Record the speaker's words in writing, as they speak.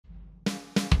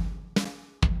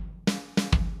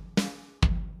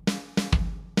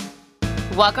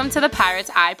Welcome to the Pirate's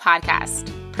Eye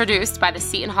podcast, produced by the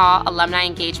Seton Hall Alumni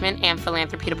Engagement and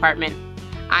Philanthropy Department.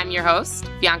 I'm your host,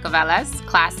 Bianca Velez,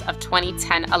 class of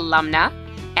 2010 alumna,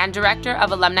 and Director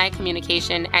of Alumni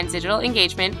Communication and Digital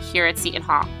Engagement here at Seton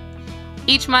Hall.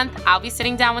 Each month, I'll be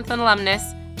sitting down with an alumnus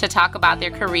to talk about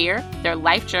their career, their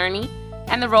life journey,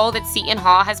 and the role that Seton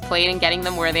Hall has played in getting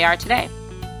them where they are today,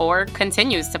 or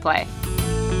continues to play.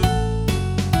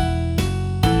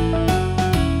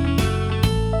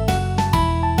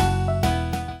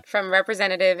 From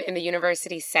representative in the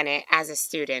University Senate as a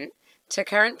student to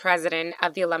current president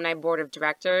of the Alumni Board of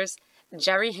Directors,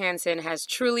 Jerry Hansen has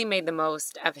truly made the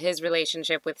most of his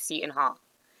relationship with Seton Hall.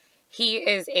 He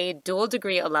is a dual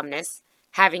degree alumnus,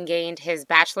 having gained his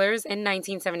bachelor's in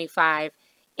 1975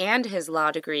 and his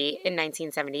law degree in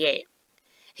 1978.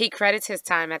 He credits his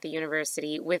time at the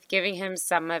university with giving him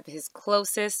some of his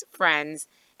closest friends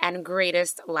and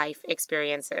greatest life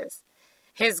experiences.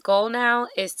 His goal now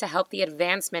is to help the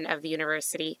advancement of the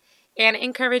university and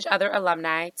encourage other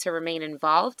alumni to remain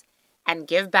involved and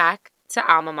give back to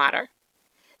alma mater.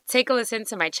 Take a listen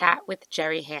to my chat with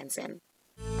Jerry Hansen.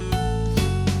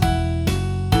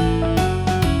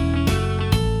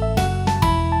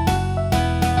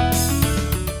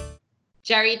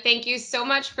 Jerry, thank you so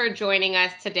much for joining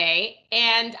us today.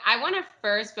 And I want to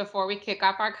first, before we kick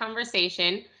off our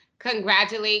conversation,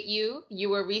 congratulate you. You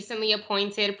were recently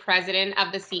appointed president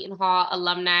of the Seton Hall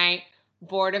Alumni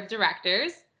Board of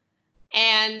Directors.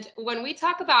 And when we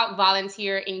talk about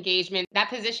volunteer engagement, that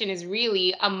position is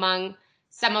really among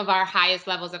some of our highest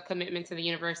levels of commitment to the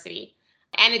university.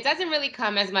 And it doesn't really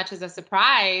come as much as a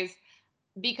surprise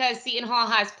because Seton Hall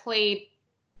has played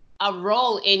a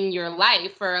role in your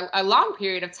life for a long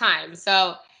period of time.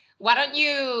 So why don't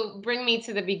you bring me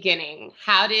to the beginning?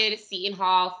 How did Seton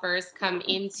Hall first come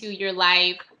into your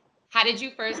life? How did you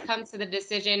first come to the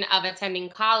decision of attending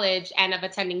college and of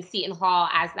attending Seton Hall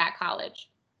as that college?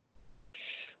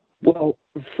 Well,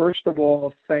 first of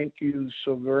all, thank you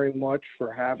so very much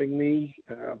for having me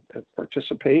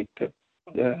participate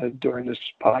during this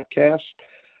podcast.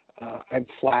 I'm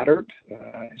flattered.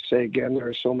 I say again, there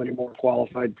are so many more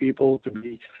qualified people to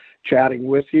be chatting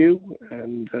with you,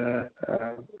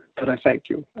 but I thank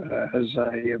you, as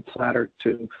I am flattered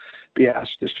to be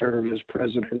asked to serve as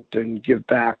president and give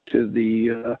back to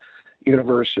the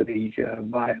university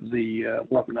via the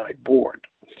alumni board.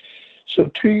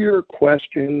 So to your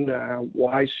question,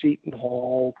 why Seton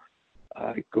Hall?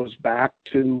 It goes back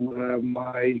to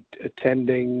my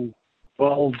attending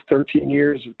 12, 13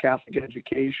 years of Catholic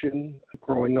education,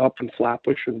 growing up in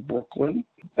Flatbush in Brooklyn.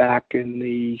 Back in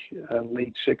the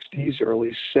late 60s,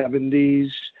 early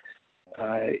 70s,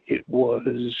 it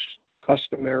was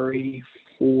customary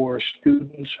for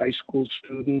students, high school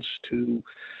students, to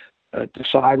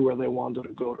decide where they wanted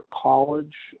to go to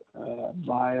college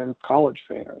via college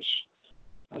fairs.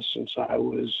 Since I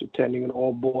was attending an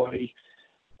all-boy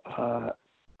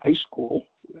high school,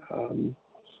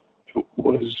 it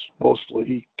was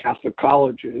mostly Catholic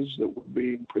colleges that were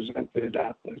being presented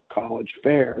at the college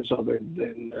fairs other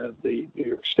than the New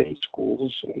York State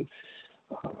schools. And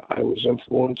I was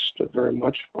influenced very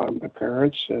much by my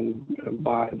parents and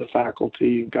by the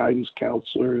faculty and guidance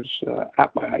counselors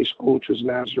at my high school, which was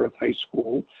Nazareth High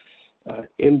School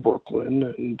in Brooklyn.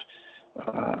 And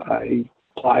I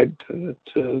applied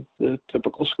to the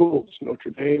typical schools,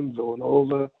 Notre Dame,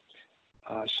 Villanova,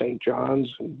 St.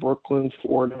 John's in Brooklyn,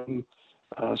 Fordham,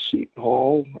 Seton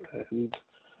Hall, and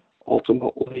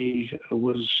ultimately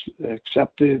was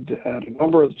accepted at a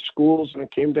number of the schools, and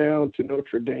it came down to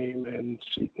Notre Dame and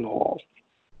Seton Hall.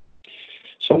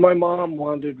 So my mom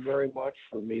wanted very much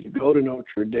for me to go to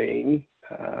Notre Dame,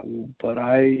 but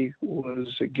I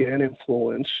was again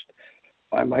influenced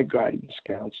by my guidance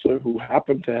counselor, who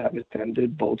happened to have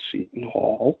attended both Seton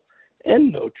Hall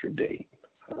and Notre Dame.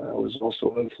 I was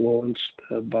also influenced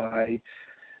by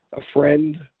a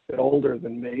friend older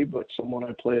than me, but someone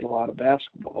I played a lot of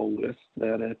basketball with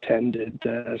that attended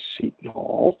Seton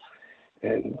Hall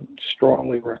and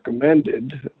strongly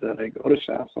recommended that I go to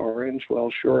South Orange.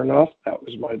 Well, sure enough, that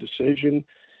was my decision.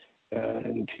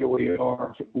 And here we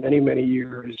are many, many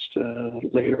years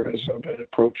later as I've been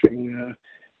approaching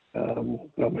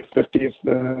my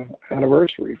 50th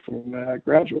anniversary from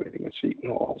graduating at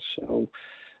Seton Hall. So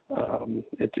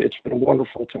it's been a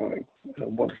wonderful time, a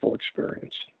wonderful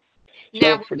experience.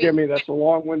 So forgive me, that's a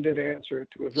long-winded answer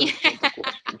to a very simple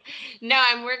question. No,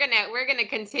 and we're gonna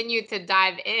continue to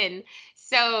dive in.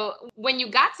 So when you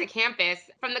got to campus,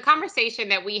 from the conversation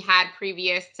that we had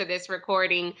previous to this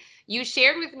recording, you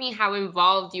shared with me how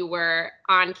involved you were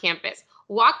on campus.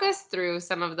 Walk us through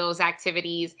some of those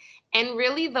activities and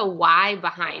really the why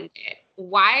behind it.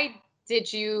 Why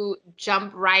did you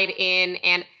jump right in,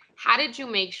 and how did you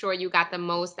make sure you got the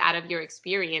most out of your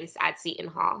experience at Seton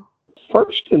Hall?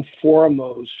 First and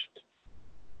foremost,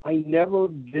 I never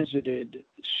visited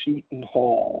Seton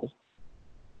Hall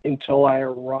until I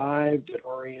arrived at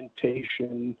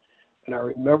orientation, and I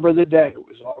remember the day. It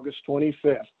was August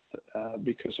 25th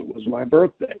because it was my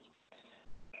birthday.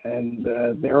 And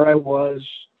there I was,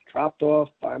 dropped off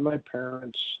by my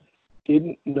parents,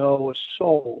 didn't know a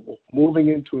soul, moving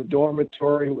into a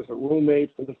dormitory with a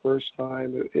roommate for the first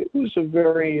time. It was a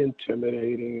very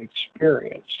intimidating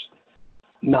experience.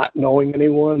 Not knowing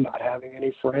anyone, not having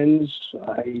any friends,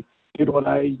 I did what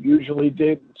I usually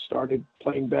did, started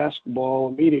playing basketball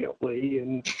immediately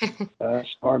and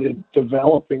started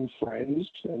developing friends.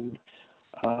 And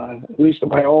at least in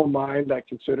my own mind, I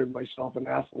considered myself an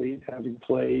athlete, having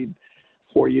played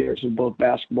 4 years of both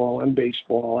basketball and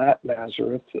baseball at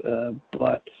Nazareth,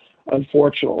 but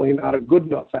unfortunately not a good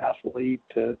enough athlete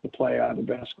to play either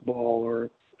basketball or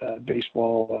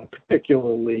baseball,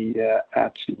 particularly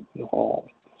at Seton Hall.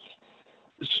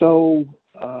 So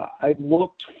I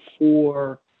looked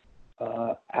for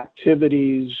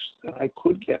activities that I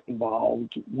could get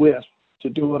involved with to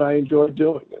do what I enjoyed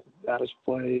doing, and that is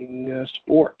playing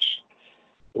sports.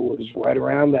 It was right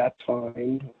around that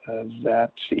time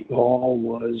that Seton Hall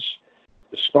was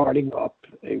starting up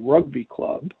a rugby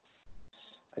club.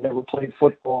 I never played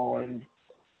football in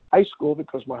high school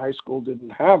because my high school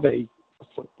didn't have a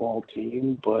football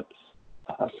team, but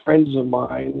friends of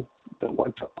mine that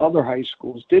went to other high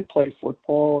schools did play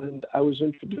football, and I was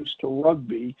introduced to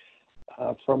rugby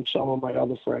from some of my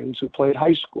other friends who played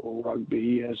high school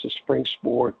rugby as a spring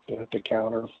sport to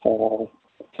counter fall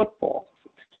football.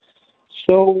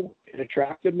 So it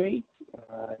attracted me.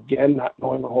 Again, not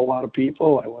knowing a whole lot of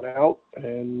people, I went out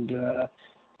and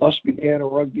thus began a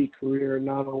rugby career,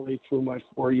 not only through my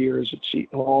 4 years at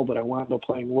Seton Hall, but I wound up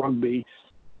playing rugby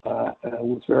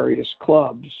with various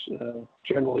clubs,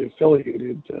 generally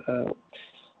affiliated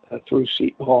through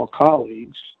Seton Hall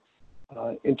colleagues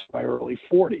into my early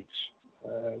 40s.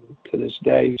 To this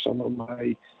day, some of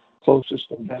my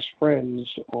closest and best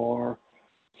friends are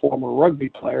former rugby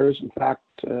players. In fact,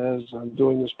 as I'm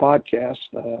doing this podcast,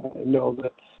 I know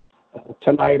that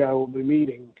tonight I will be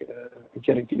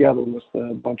getting together with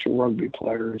a bunch of rugby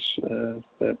players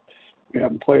that we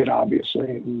haven't played, obviously,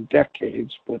 in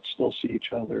decades, but still see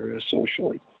each other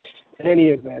socially. In any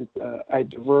event, I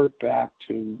divert back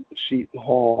to Seton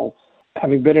Hall.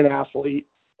 Having been an athlete,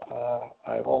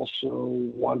 I also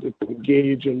wanted to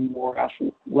engage in more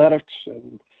athletics,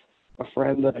 and a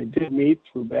friend that I did meet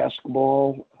through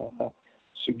basketball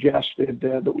suggested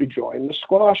that we join the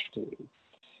squash team.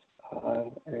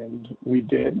 And we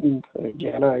did. And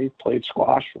again, I played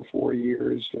squash for 4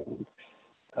 years, and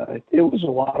it was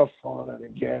a lot of fun. And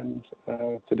again,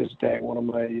 to this day, one of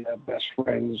my best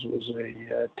friends was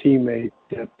a teammate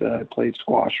that I played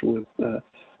squash with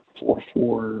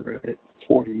for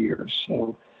 40 years.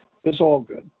 So it's all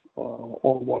good,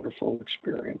 all wonderful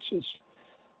experiences.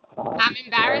 I'm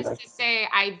embarrassed to say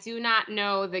I do not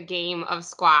know the game of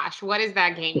squash. What is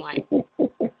that game like?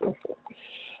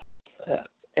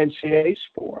 NCAA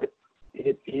sport.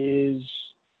 It is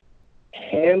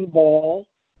handball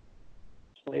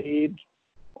played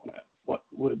on what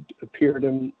would appear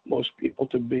to most people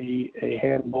to be a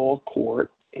handball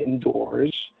court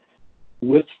indoors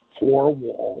with 4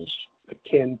 walls,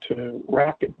 akin to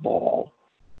racquetball,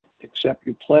 except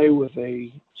you play with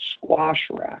a squash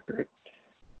racket,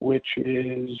 which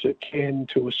is akin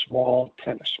to a small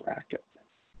tennis racket.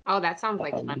 Oh, that sounds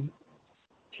like fun.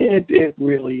 It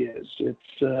really is.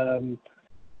 It's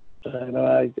and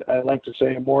I like to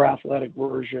say a more athletic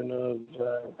version of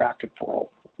racquetball.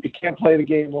 You can't play the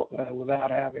game without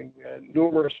having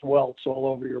numerous welts all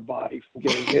over your body from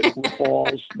getting hit with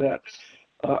balls that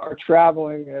are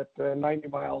traveling at 90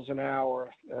 miles an hour,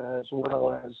 as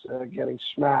well as getting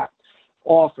smacked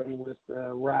often with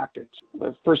rackets.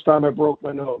 The first time I broke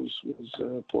my nose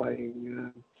was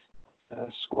playing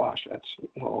squash at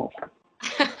Seton Hall.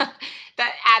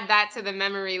 Add that to the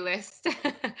memory list.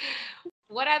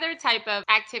 What other type of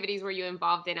activities were you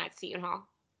involved in at Seton Hall?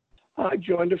 I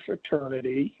joined a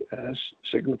fraternity,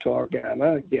 Sigma Tau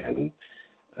Gamma. Again,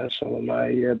 some of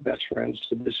my best friends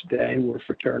to this day were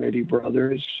fraternity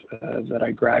brothers that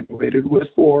I graduated with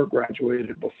or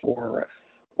graduated before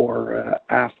or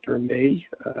after me.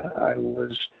 I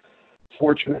was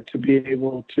fortunate to be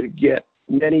able to get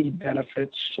many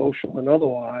benefits, social and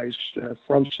otherwise,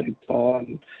 from Sigma Tau,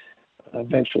 and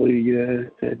eventually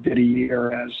did a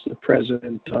year as the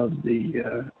president of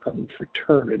the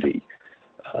fraternity.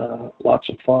 Lots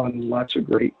of fun, lots of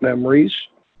great memories.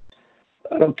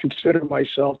 I don't consider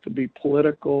myself to be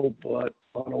political, but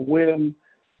on a whim,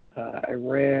 I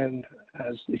ran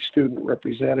as the student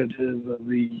representative of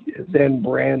the then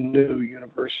brand new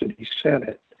University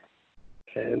Senate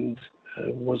and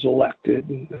was elected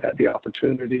and had the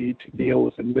opportunity to deal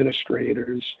with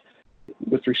administrators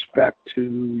with respect to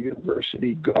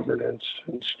university governance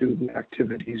and student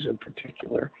activities in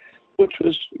particular, which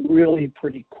was really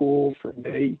pretty cool for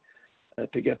me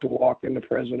to get to walk into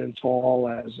President's Hall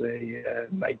as a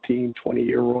 19,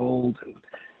 20-year-old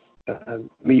and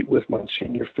meet with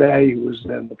Monsignor Fay, who was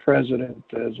then the president,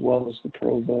 as well as the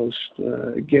provost.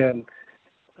 Again,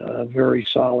 very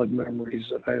solid memories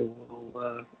that I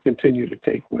will continue to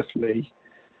take with me.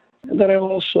 And then I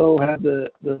also had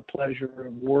the pleasure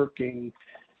of working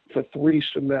for 3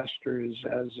 semesters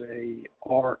as a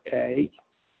RA.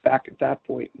 Back at that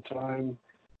point in time,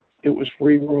 it was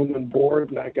free room and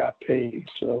board, and I got paid.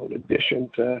 So in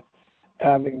addition to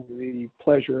having the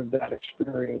pleasure of that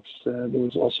experience, there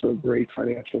was also a great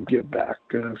financial give back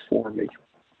for me.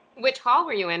 Which hall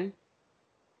were you in?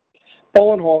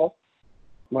 Bowen Hall.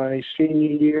 My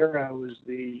senior year, I was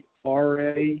the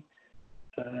RA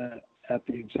at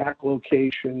the exact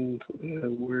location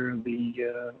where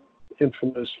the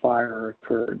infamous fire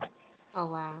occurred. Oh,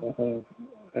 wow.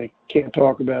 I can't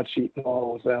talk about Seton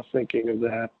Hall without thinking of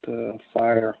that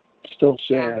fire. Still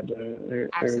sad. Yeah,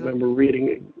 I remember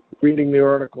reading the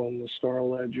article in the Star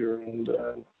Ledger and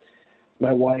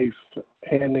my wife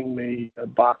handing me a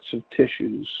box of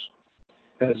tissues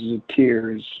as the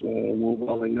tears were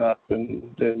welling up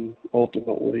and then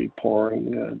ultimately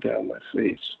pouring down my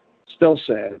face. Still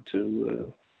sad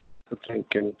to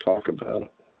think and talk about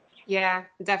it. Yeah,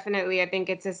 definitely. I think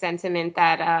it's a sentiment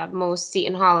that most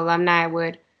Seton Hall alumni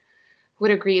would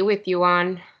agree with you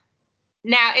on.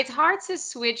 Now, it's hard to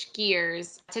switch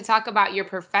gears to talk about your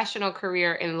professional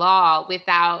career in law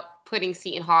without putting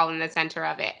Seton Hall in the center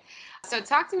of it. So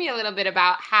talk to me a little bit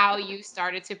about how you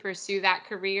started to pursue that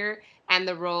career and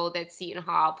the role that Seton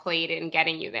Hall played in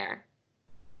getting you there.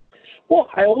 Well,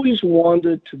 I always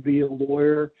wanted to be a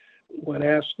lawyer. When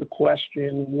asked the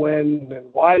question, when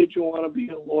and why did you want to be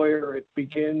a lawyer, it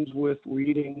begins with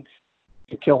reading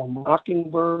To Kill a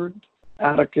Mockingbird.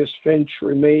 Atticus Finch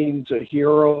remains a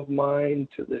hero of mine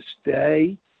to this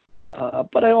day.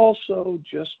 But I also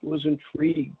just was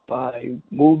intrigued by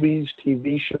movies,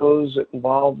 TV shows that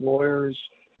involved lawyers,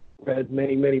 read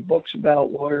many, many books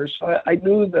about lawyers. So I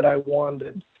knew that I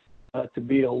wanted to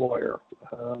be a lawyer.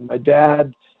 My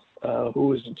dad, who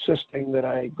was insisting that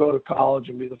I go to college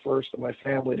and be the first of my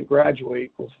family to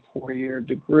graduate with a 4-year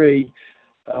degree,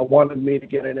 wanted me to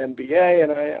get an MBA,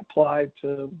 and I applied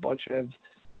to a bunch of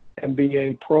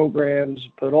MBA programs,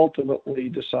 but ultimately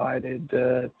decided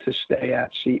to stay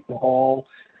at Seton Hall.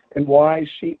 And why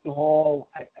Seton Hall?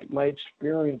 My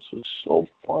experience was so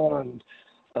fond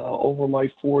over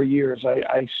my 4 years.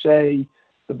 I say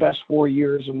the best 4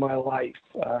 years of my life.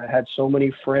 I had so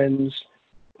many friends.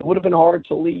 It would have been hard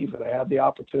to leave, and I had the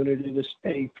opportunity to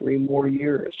stay 3 more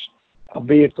years,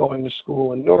 albeit going to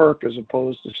school in Newark as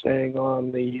opposed to staying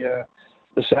on the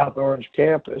South Orange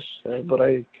campus. But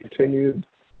I continued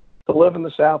to live in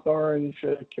the South Orange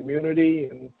community,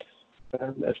 and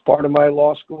as part of my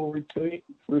law school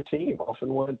routine,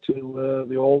 often went to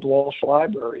the Old Walsh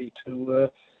Library to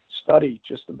study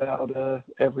just about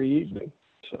every evening.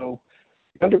 So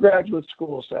undergraduate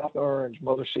school, South Orange,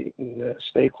 Mother Seton,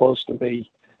 stay close to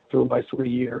me through my 3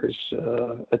 years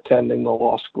attending the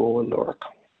law school in Newark.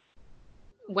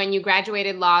 When you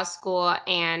graduated law school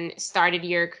and started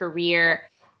your career,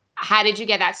 how did you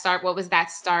get that start? What was that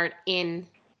start in?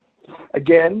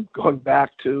 Again, going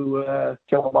back to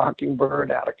Kill a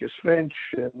Mockingbird, Atticus Finch,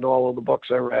 and all of the books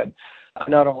I read, I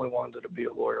not only wanted to be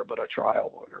a lawyer, but a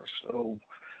trial lawyer. So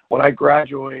when I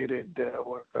graduated,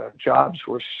 jobs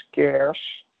were scarce.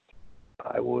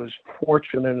 I was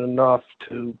fortunate enough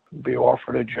to be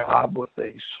offered a job with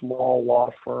a small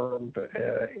law firm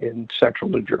in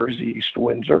central New Jersey, East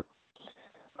Windsor.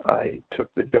 I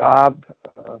took the job.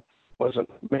 Wasn't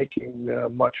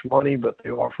making much money, but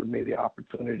they offered me the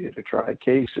opportunity to try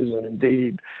cases, and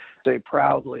indeed say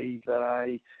proudly that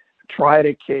I tried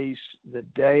a case the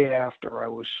day after I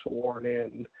was sworn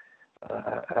in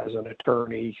as an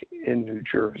attorney in New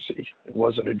Jersey. It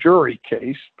wasn't a jury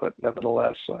case, but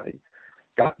nevertheless, I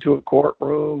got to a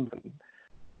courtroom and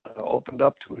opened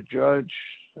up to a judge,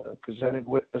 presented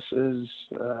witnesses.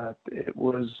 It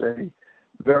was a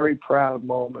very proud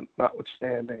moment,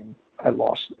 notwithstanding I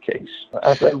lost the case.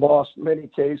 As I lost many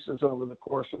cases over the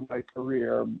course of my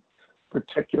career,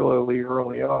 particularly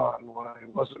early on when I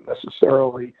wasn't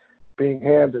necessarily being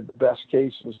handed the best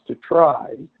cases to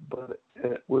try, but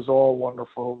it was all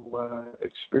wonderful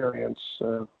experience,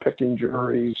 picking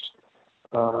juries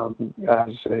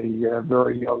as a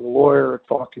very young lawyer,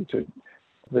 talking to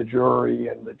the jury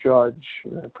and the judge,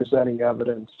 presenting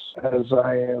evidence. As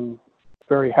I am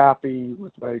very happy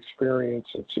with my experience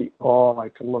at Seton Hall, I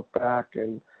can look back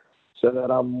and say that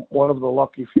I'm one of the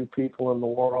lucky few people in the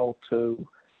world to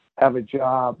have a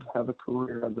job, have a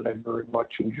career that I very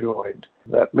much enjoyed.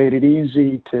 That made it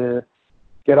easy to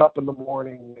get up in the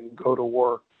morning and go to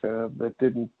work. That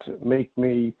didn't make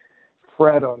me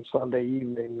fret on Sunday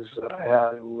evenings that I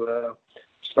had to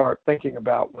start thinking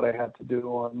about what I had to do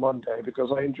on Monday,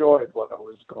 because I enjoyed what I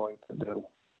was going to do.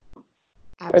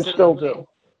 Absolutely. And still do.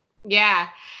 Yeah.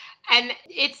 And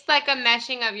it's like a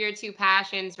meshing of your two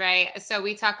passions, right? So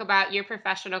we talk about your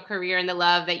professional career and the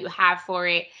love that you have for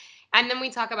it. And then we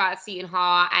talk about Seton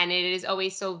Hall, and it is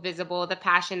always so visible, the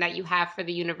passion that you have for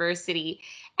the university.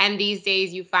 And these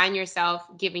days you find yourself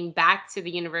giving back to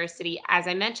the university, as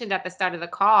I mentioned at the start of the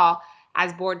call,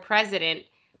 as board president.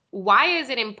 Why is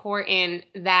it important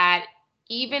that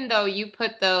even though you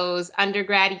put those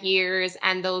undergrad years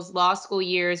and those law school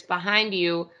years behind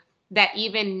you, that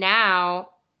even now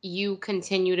you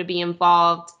continue to be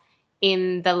involved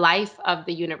in the life of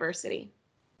the university?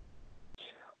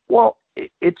 Well,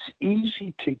 it's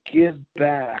easy to give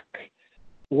back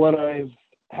when I've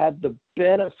had the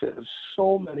benefit of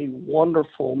so many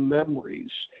wonderful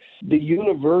memories. The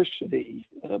university,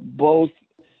 both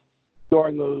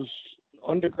during those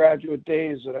undergraduate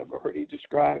days that I've already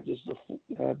described as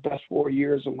the best 4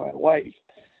 years of my life,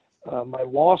 my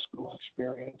law school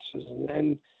experiences, and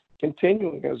then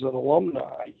continuing as an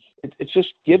alumni, it's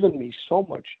just given me so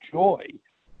much joy.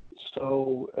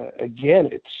 So again,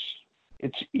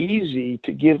 it's easy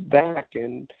to give back,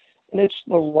 and it's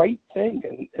the right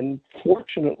thing. And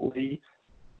fortunately,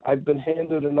 I've been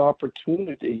handed an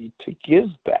opportunity to give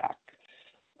back.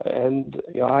 And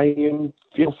I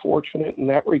feel fortunate in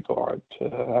that regard to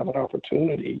have an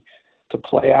opportunity to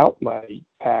play out my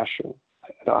passion.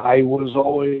 I was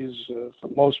always, for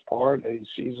the most part, a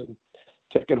season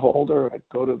ticket holder. I'd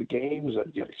go to the games.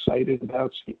 I'd get excited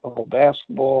about Seton Hall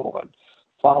basketball. I'd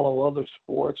follow other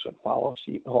sports. I'd follow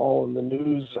Seton Hall in the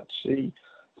news. I'd see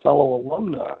fellow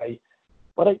alumni.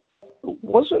 But I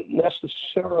wasn't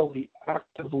necessarily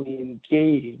actively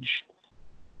engaged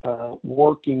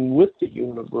working with the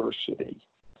university.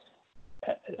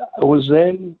 I was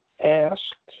then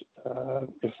asked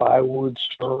if I would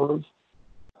serve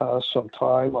some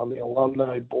time on the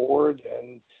alumni board,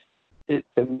 and it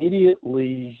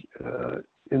immediately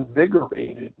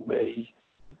invigorated me.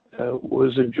 It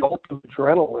was a jolt of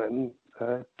adrenaline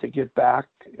to get back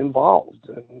involved,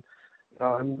 and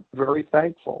I'm very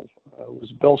thankful. It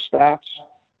was Bill Stapps,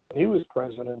 he was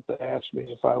president, that asked me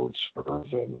if I would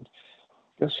serve, and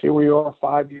I guess here we are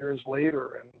 5 years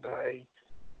later, and I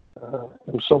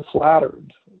am so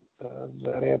flattered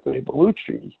that Anthony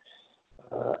Bellucci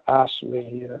asked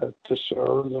me to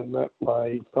serve, and that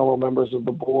my fellow members of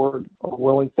the board are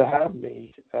willing to have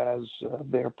me as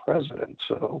their president.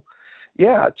 So,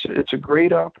 yeah, it's a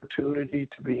great opportunity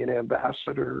to be an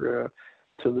ambassador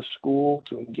to the school,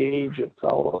 to engage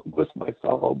with my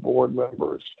fellow board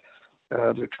members,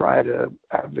 to try to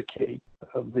advocate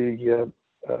the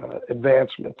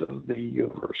advancement of the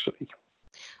university.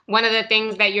 One of the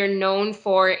things that you're known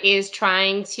for is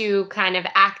trying to kind of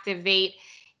activate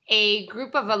a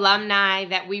group of alumni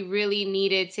that we really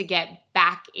needed to get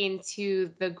back into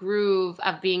the groove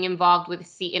of being involved with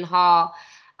Seton Hall.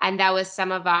 And that was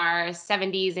some of our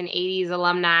 70s and 80s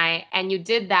alumni. And you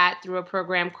did that through a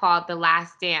program called The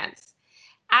Last Dance.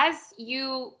 As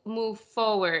you move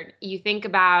forward, you think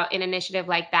about an initiative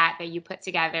like that you put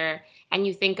together, and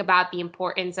you think about the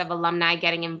importance of alumni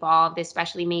getting involved,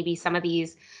 especially maybe some of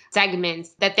these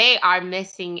segments that they are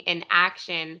missing in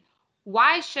action.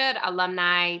 Why should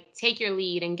alumni take your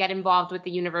lead and get involved with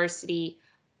the university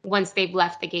once they've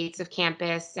left the gates of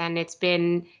campus and it's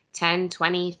been 10,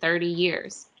 20, 30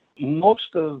 years?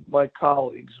 Most of my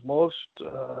colleagues, most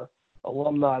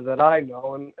alumni that I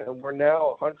know, and we're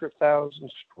now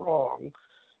 100,000 strong,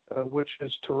 which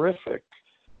is terrific.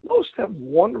 Most have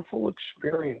wonderful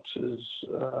experiences,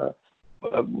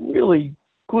 really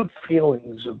good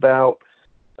feelings about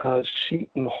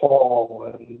Seton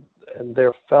Hall and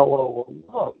their fellow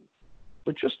alum.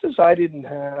 But just as I didn't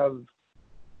have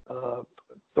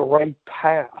the right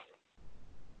path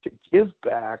to give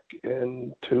back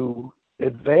and to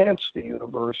advance the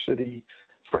university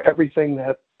for everything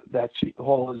that Seton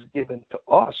Hall has given to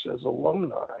us as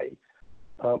alumni,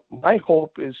 my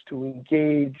hope is to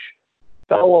engage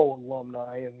fellow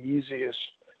alumni, and the easiest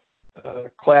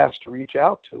class to reach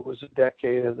out to was a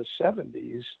decade of the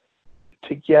 70s,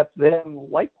 to get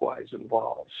them likewise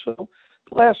involved. So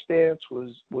The Last Dance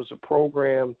was a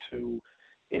program to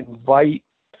invite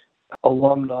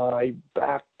alumni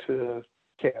back to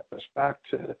campus, back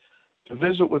to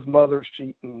visit with Mother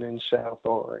Seton in South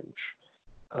Orange.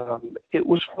 It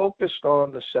was focused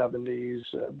on the 70s,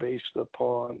 based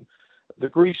upon the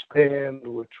Grease Band,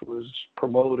 which was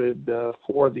promoted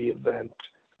for the event,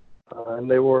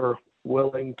 and they were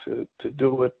willing to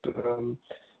do it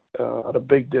at a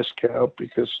big discount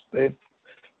because they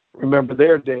remember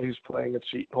their days playing at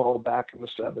Seton Hall back in the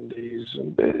 70s,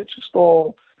 and it just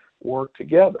all worked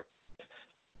together.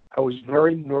 I was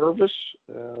very nervous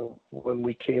when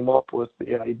we came up with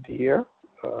the idea.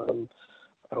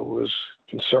 I was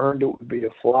concerned it would be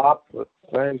a flop, but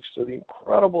thanks to the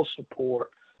incredible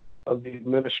support of the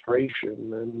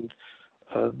administration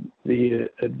and the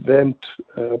event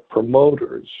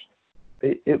promoters,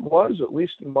 it was, at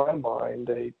least in my mind,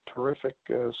 a terrific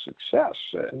success.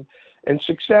 And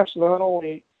success not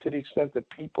only to the extent that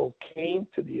people came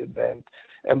to the event,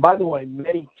 and by the way,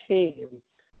 many came,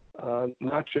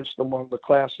 not just among the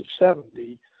class of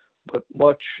 70, but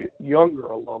much younger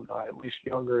alumni, at least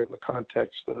younger in the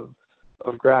context of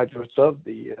graduates of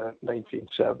the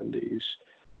 1970s.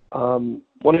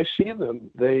 When I see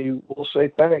them, they will say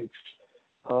thanks.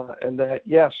 And that,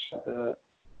 yes,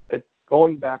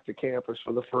 going back to campus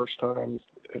for the first time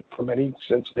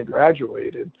since they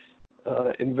graduated,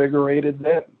 invigorated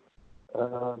them,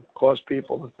 caused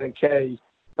people to think, hey,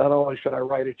 not only should I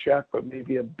write a check, but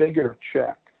maybe a bigger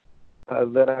check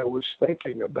that I was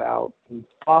thinking about, and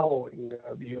following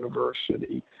the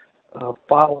university,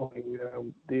 following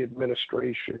the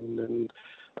administration, and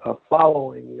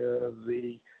following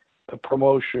the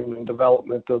promotion and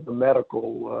development of the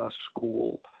medical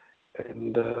school,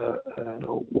 and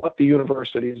what the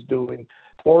university is doing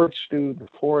for its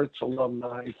students, for its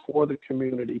alumni, for the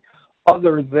community,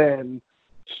 other than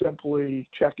simply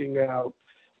checking out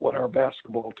what our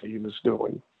basketball team is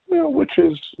doing. Which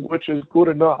is good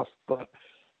enough, but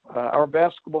our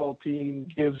basketball team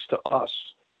gives to us.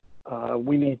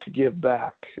 We need to give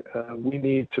back. We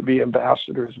need to be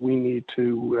ambassadors. We need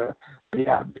to be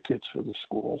advocates for the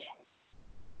school.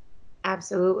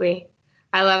 Absolutely.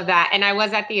 I love that. And I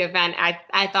was at the event.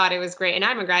 I thought it was great. And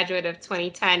I'm a graduate of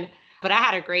 2010, but I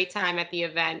had a great time at the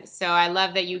event. So I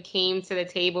love that you came to the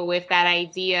table with that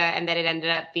idea and that it ended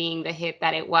up being the hit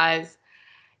that it was.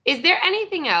 Is there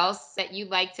anything else that you'd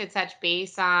like to touch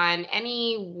base on?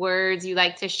 Any words you'd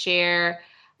like to share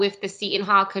with the Seton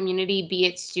Hall community, be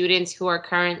it students who are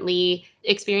currently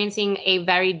experiencing a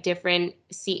very different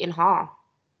Seton Hall?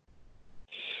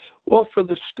 Well, for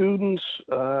the students,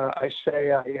 I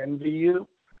say I envy you.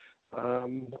 I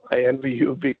envy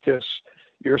you because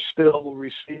you're still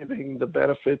receiving the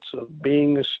benefits of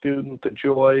being a student, the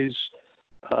joys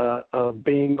of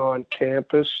being on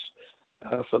campus.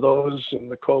 For those in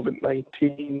the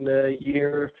COVID-19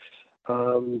 year,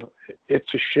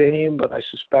 it's a shame, but I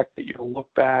suspect that you'll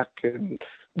look back and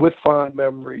with fond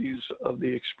memories of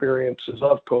the experiences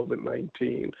of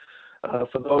COVID-19.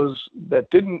 For those that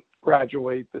didn't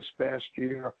graduate this past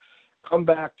year, come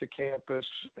back to campus,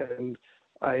 and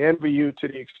I envy you to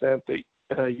the extent that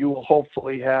you will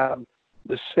hopefully have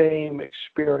the same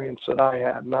experience that I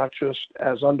had, not just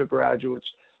as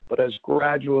undergraduates, but as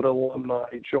graduate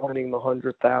alumni joining the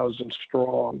 100,000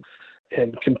 strong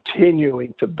and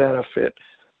continuing to benefit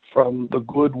from the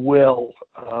goodwill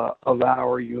of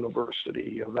our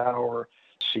university, of our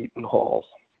Seton Hall.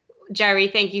 Jerry,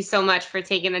 thank you so much for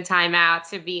taking the time out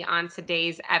to be on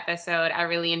today's episode. I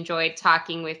really enjoyed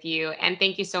talking with you, and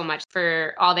thank you so much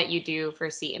for all that you do for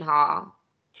Seton Hall.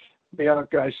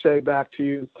 Bianca, I say back to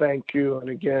you, thank you, and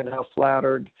again, how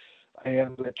flattered I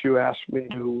am that you asked me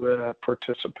to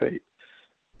participate.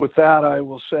 With that, I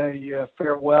will say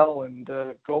farewell and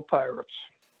go Pirates.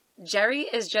 Jerry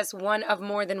is just one of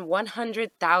more than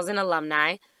 100,000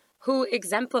 alumni who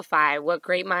exemplify what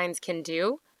great minds can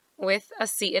do with a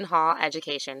Seton Hall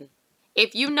education.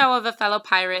 If you know of a fellow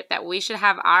pirate that we should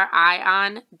have our eye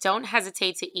on, don't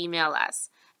hesitate to email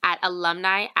us at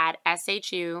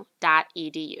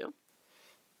alumni@shu.edu.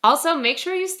 Also, make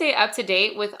sure you stay up to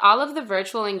date with all of the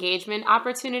virtual engagement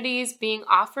opportunities being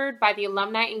offered by the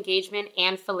Alumni Engagement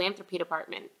and Philanthropy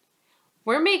Department.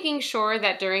 We're making sure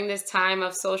that during this time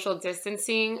of social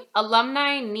distancing,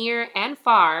 alumni near and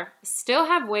far still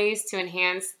have ways to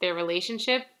enhance their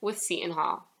relationship with Seton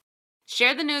Hall.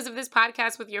 Share the news of this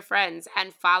podcast with your friends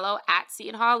and follow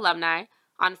 @Seton Hall Alumni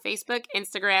on Facebook,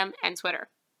 Instagram, and Twitter.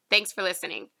 Thanks for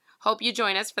listening. Hope you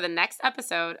join us for the next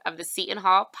episode of the Seton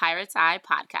Hall Pirate's Eye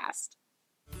podcast.